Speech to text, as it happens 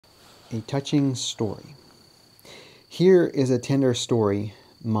A touching story. Here is a tender story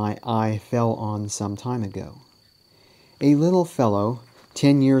my eye fell on some time ago. A little fellow,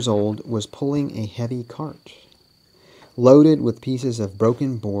 10 years old, was pulling a heavy cart, loaded with pieces of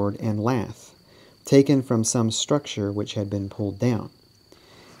broken board and lath, taken from some structure which had been pulled down.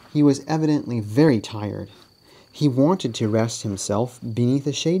 He was evidently very tired. He wanted to rest himself beneath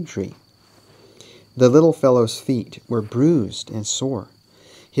a shade tree. The little fellow's feet were bruised and sore.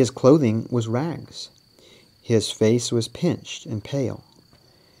 His clothing was rags. His face was pinched and pale,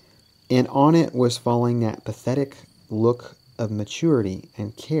 and on it was falling that pathetic look of maturity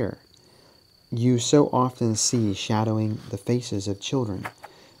and care you so often see shadowing the faces of children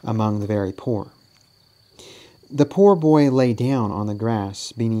among the very poor. The poor boy lay down on the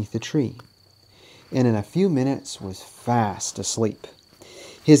grass beneath the tree, and in a few minutes was fast asleep.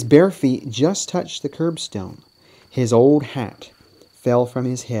 His bare feet just touched the curbstone. His old hat fell from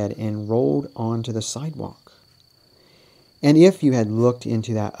his head and rolled onto the sidewalk. And if you had looked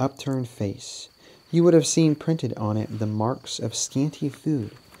into that upturned face, you would have seen printed on it the marks of scanty food,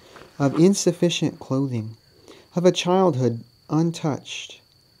 of insufficient clothing, of a childhood untouched,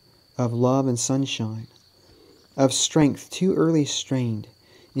 of love and sunshine, of strength too early strained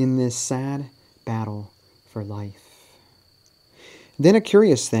in this sad battle for life. Then a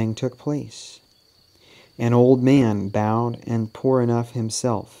curious thing took place. An old man, bowed and poor enough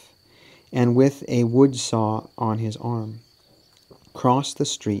himself, and with a wood saw on his arm, crossed the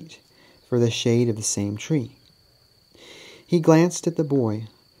street for the shade of the same tree. He glanced at the boy,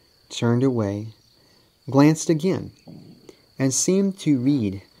 turned away, glanced again, and seemed to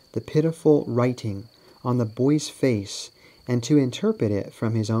read the pitiful writing on the boy's face and to interpret it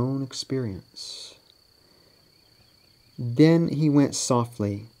from his own experience. Then he went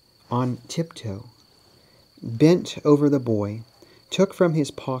softly, on tiptoe, bent over the boy, took from his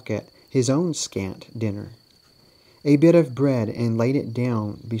pocket his own scant dinner, a bit of bread, and laid it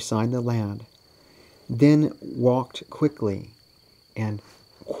down beside the lad, then walked quickly and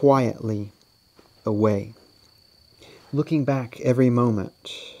quietly away, looking back every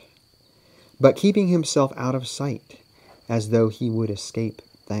moment, but keeping himself out of sight, as though he would escape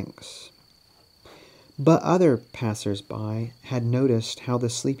thanks. But other passers-by had noticed how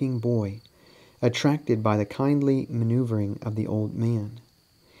the sleeping boy, attracted by the kindly maneuvering of the old man,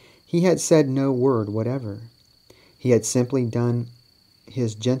 he had said no word whatever. He had simply done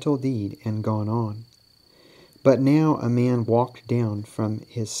his gentle deed and gone on. But now a man walked down from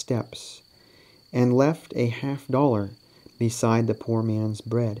his steps and left a $50 beside the poor man's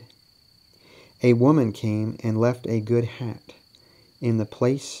bread. A woman came and left a good hat in the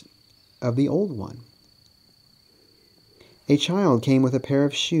place of the old one. A child came with a pair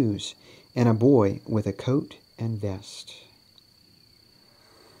of shoes, and a boy with a coat and vest.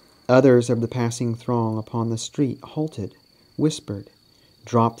 Others of the passing throng upon the street halted, whispered,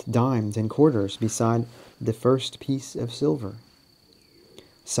 dropped dimes and quarters beside the first piece of silver.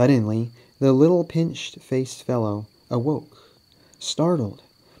 Suddenly, the little pinched-faced fellow awoke, startled,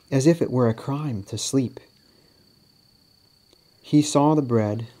 as if it were a crime to sleep. He saw the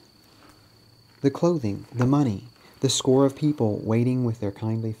bread, the clothing, the money, the score of people waiting with their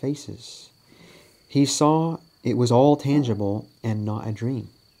kindly faces. He saw it was all tangible and not a dream.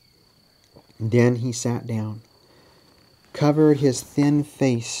 Then he sat down, covered his thin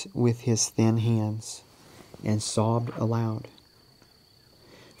face with his thin hands, and sobbed aloud.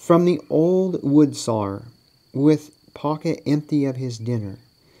 From the old woodsawer, with pocket empty of his dinner,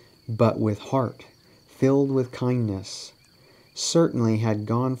 but with heart filled with kindness, certainly had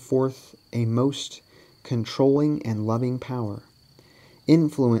gone forth a most controlling and loving power,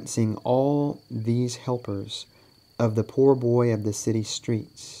 influencing all these helpers of the poor boy of the city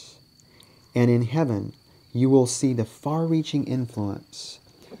streets. And in heaven you will see the far-reaching influence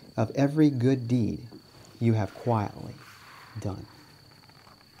of every good deed you have quietly done.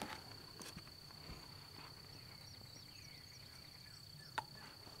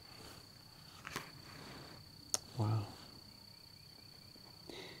 Wow.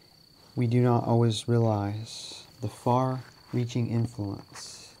 We do not always realize the far-reaching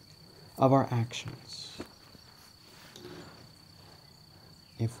influence of our actions.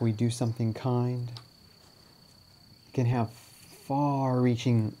 If we do something kind, it can have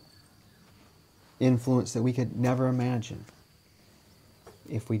far-reaching influence that we could never imagine.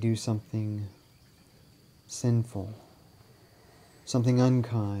 If we do something sinful, something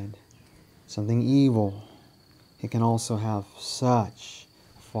unkind, something evil, it can also have such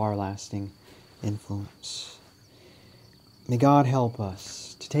far-lasting influence. May God help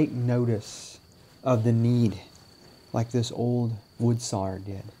us to take notice of the need like this old woodsawer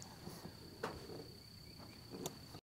did,